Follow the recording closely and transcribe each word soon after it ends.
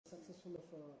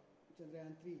successful of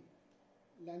Chandrayaan 3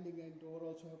 landing and rover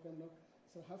also have come now.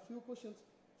 So I have few questions.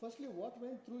 Firstly, what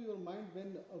went through your mind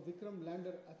when a Vikram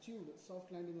lander achieved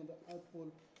soft landing on the Earth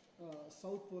pole,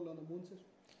 South Pole on the moon, sir?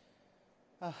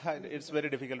 It's very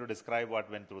difficult to describe what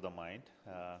went through the mind.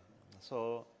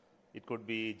 So it could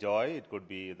be joy, it could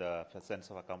be the sense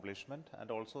of accomplishment, and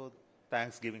also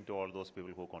thanksgiving to all those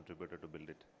people who contributed to build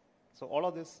it. So all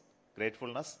of this,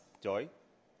 gratefulness, joy,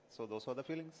 so those were the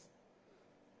feelings.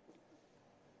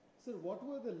 Sir, what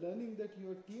were the learning that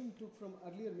your team took from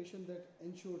earlier mission that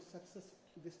ensured success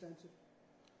this time, sir?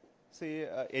 See,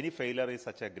 any failure is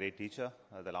such a great teacher.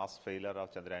 The last failure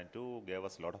of Chandrayaan 2 gave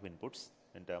us a lot of inputs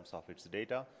in terms of its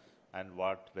data and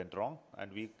what went wrong,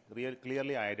 and we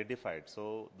clearly identified.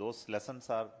 So those lessons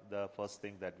are the first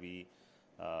thing that we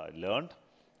learned,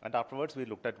 and afterwards we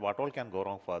looked at what all can go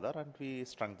wrong further, and we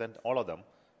strengthened all of them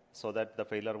so that the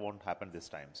failure won't happen this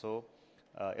time. So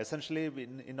essentially,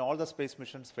 in all the space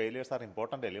missions, failures are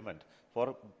important element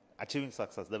for achieving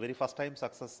success. The very first time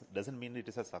success doesn't mean it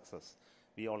is a success.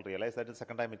 We all realize that the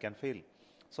second time it can fail.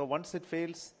 So once it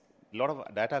fails, a lot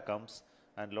of data comes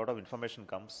and a lot of information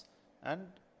comes, and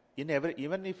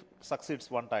even if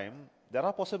succeeds one time, there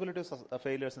are possibilities of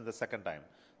failures in the second time.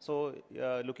 So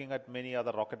looking at many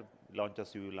other rocket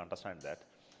launches, you will understand that.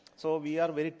 So we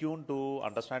are very tuned to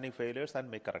understanding failures and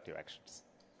make corrective actions.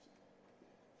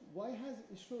 Why has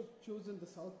ISRO chosen the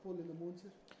South Pole in the moon, sir?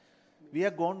 We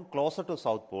have gone closer to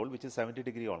South Pole, which is 70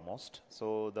 degrees almost.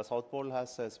 So the South Pole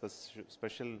has a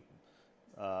special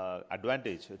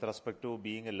advantage with respect to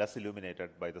being less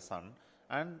illuminated by the sun.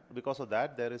 And because of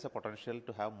that, there is a potential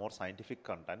to have more scientific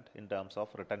content in terms of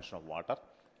retention of water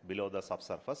below the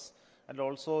subsurface, and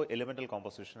also elemental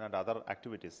composition and other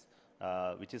activities,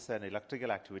 which is an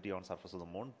electrical activity on surface of the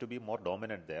moon, to be more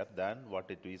dominant there than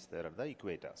what it is there at the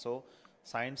equator. So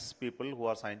science people who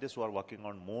are scientists who are working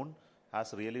on moon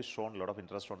has really shown a lot of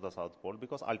interest on the South Pole,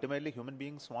 because ultimately human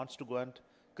beings wants to go and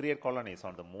create colonies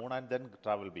on the moon and then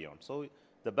travel beyond. So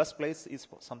the best place is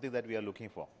something that we are looking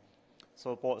for.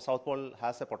 So South Pole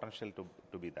has a potential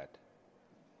to be that.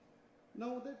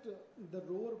 Now that the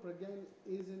rover Pragyan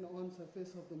is on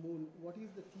surface of the moon, what is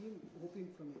the team hoping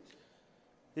from it?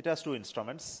 It has two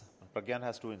instruments. Pragyan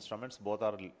has two instruments. Both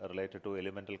are related to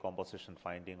elemental composition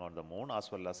finding on the moon as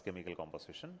well as chemical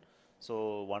composition.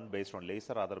 So one based on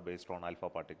laser, other based on alpha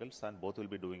particles, and both will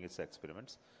be doing its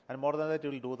experiments. And more than that, we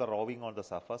will do the roving on the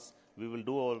surface. We will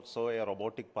do also a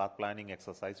robotic path planning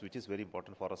exercise, which is very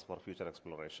important for us for future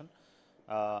exploration.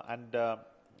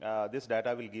 This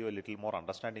data will give a little more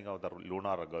understanding of the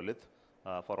lunar regolith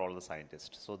for all the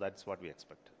scientists. So that's what we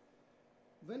expect.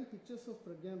 When pictures of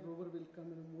Pragyan rover will come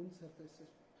on the moon surface, sir?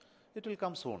 It will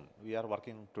come soon. We are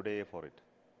working today for it.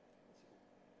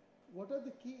 What are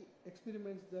the key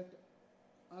experiments that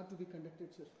are to be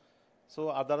conducted, sir? So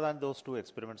other than those two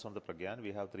experiments on the Pragyan,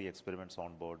 we have 3 experiments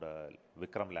on board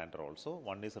Vikram lander also.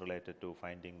 One is related to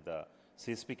finding the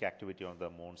seismic activity on the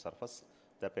moon surface.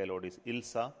 The payload is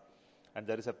ILSA, and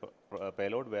there is a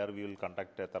payload where we will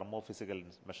conduct a thermophysical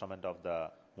measurement of the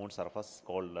moon surface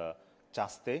called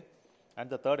Chaste. And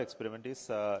the third experiment is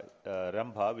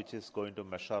Rambha, which is going to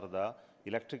measure the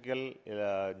electrical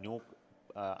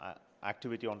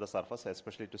activity on the surface,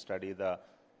 especially to study the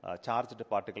charged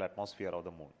particle atmosphere of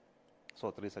the moon. So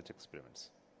 3 such experiments.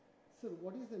 Sir,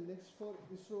 what is the next for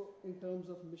ISRO in terms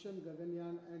of mission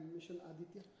Gaganyaan and mission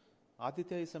Aditya?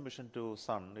 Aditya is a mission to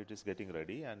Sun. It is getting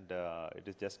ready, and it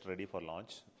is just ready for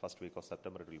launch. First week of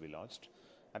September it will be launched.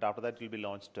 And after that it will be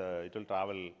launched, it will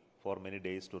travel for many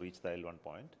days to reach the L1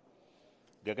 point.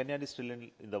 Gaganyaan is still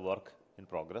in the work in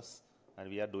progress, and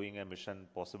we are doing a mission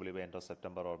possibly by end of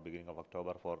September or beginning of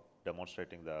October for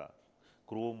demonstrating the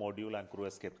crew module and crew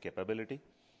escape capability,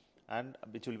 and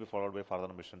which will be followed by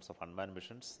further missions of unmanned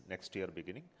missions next year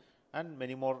beginning, and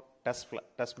many more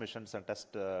test missions and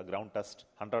ground test,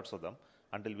 hundreds of them,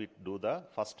 until we do the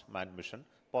first manned mission,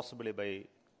 possibly by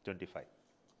 25.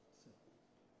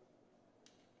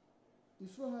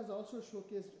 ISRO has also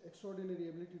showcased extraordinary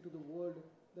ability to the world.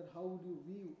 That how would you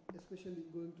view, especially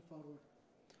going to forward?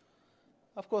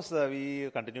 Of course, we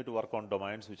continue to work on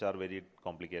domains which are very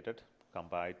complicated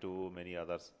compared to many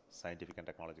other scientific and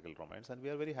technological domains, and we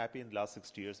are very happy in the last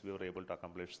 60 years we were able to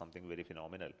accomplish something very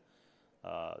phenomenal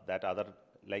that other,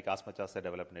 like as much as a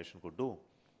developed nation could do,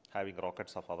 having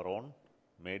rockets of our own,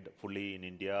 made fully in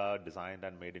India, designed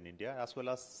and made in India, as well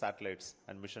as satellites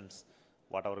and missions,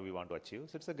 whatever we want to achieve.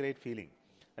 So it's a great feeling.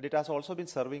 And it has also been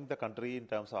serving the country in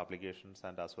terms of applications,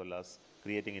 and as well as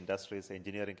creating industries,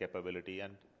 engineering capability,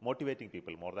 and motivating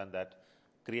people. More than that,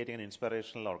 creating an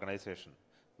inspirational organization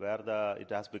where it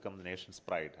has become the nation's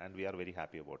pride, and we are very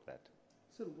happy about that.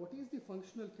 Sir, what is the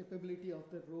functional capability of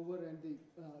the rover and the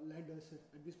lander, sir,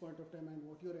 at this point of time, and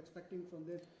what you are expecting from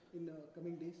them in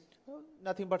coming days?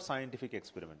 Nothing but scientific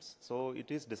experiments. So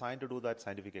it is designed to do that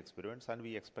scientific experiments, and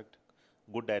we expect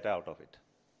good data out of it.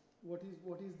 What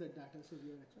is the data, sir,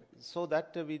 you are expecting? So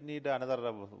that we need another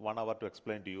 1 hour to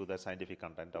explain to you the scientific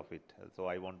content of it. So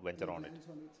I won't venture on it. Plans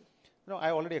on it, sir? No,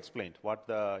 I already explained what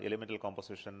the elemental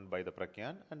composition by the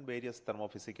Pragyan and various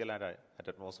thermophysical and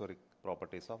atmospheric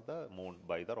properties of the moon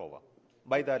by the rover,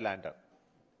 by the lander.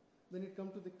 When it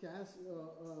comes to the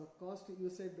cost, you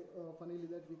said funnily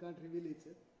that we can't reveal it,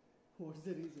 sir. What is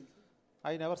the reason, sir?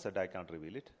 I never said I can't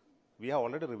reveal it. We have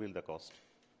already revealed the cost.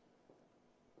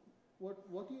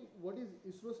 What is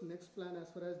ISRO's next plan as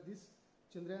far as this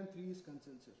Chandrayaan 3 is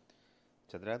concerned, sir?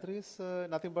 Chandrayaan 3 is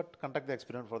nothing but conduct the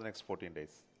experiment for the next 14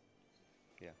 days.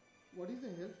 Yeah. What is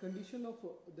the health condition of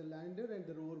the lander and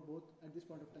the rover both at this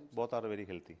point of time, sir? Both are very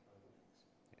healthy.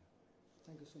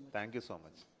 Thank you so much. Thank you so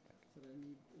much. Sir, I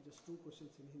need just 2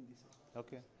 questions in Hindi, sir.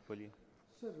 Okay, बोलिए.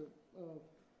 Sir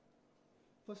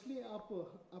firstly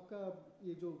आपका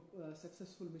ये जो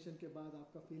successful mission के बाद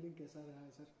आपका feeling कैसा रहा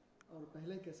है, सर? और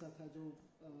पहले कैसा था जो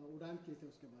उड़ान किए थे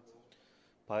उसके बाद, सर?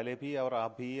 पहले भी और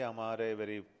आप भी हमारे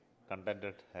वेरी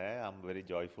कंटेंटेड है, हम वेरी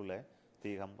जॉयफुल है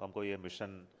कि हमको ये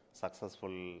मिशन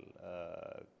सक्सेसफुल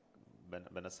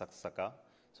बन सका.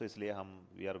 सो इसलिए हम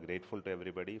we are grateful to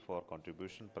everybody for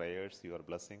contribution, prayers, your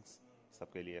blessings.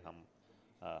 सबके लिए हम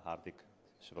हार्दिक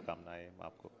शुभकामनाएं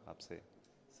आपसे.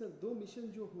 सर 2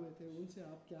 मिशन जो हुए थे उनसे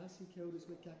आप क्या सीखे और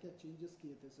इसमें क्या क्या चेंजेस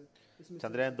किए थे, सर? इसमें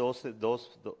Chandrayaan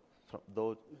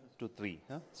 2 to 3.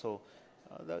 So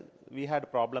we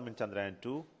had problem in Chandrayaan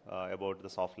 2 about the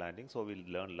soft landing, so we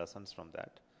learned lessons from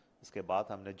that. इसके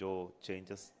बाद हमने जो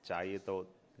changes चाहिए तो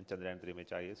Chandrayaan 3 में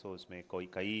चाहिए, so उसमें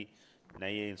कई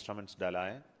नए इंस्ट्रूमेंट्स डाला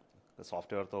है.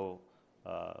 सॉफ्टवेयर तो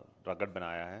रगड़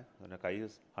बनाया है, उन्हें कई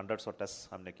हंड्रेड्स ऑफ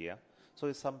टेस्ट हमने किया. सो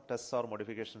इस सब टेस्ट और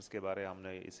मॉडिफिकेशंस के बारे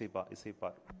हमने इसी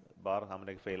बार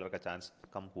हमने फेलियर का चांस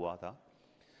कम हुआ था.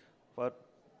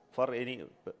 फॉर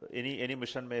एनी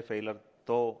मिशन में फेलियर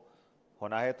तो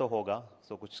होना है तो होगा,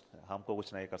 सो हमको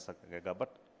कुछ नहीं कर सकेगा. But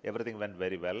everything went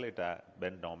very well, it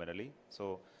went nominally.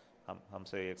 सो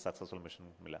हमसे एक सक्सेसफुल मिशन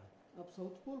मिला. आप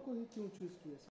साउथ पोल को ही क्यों चूज किए, सर?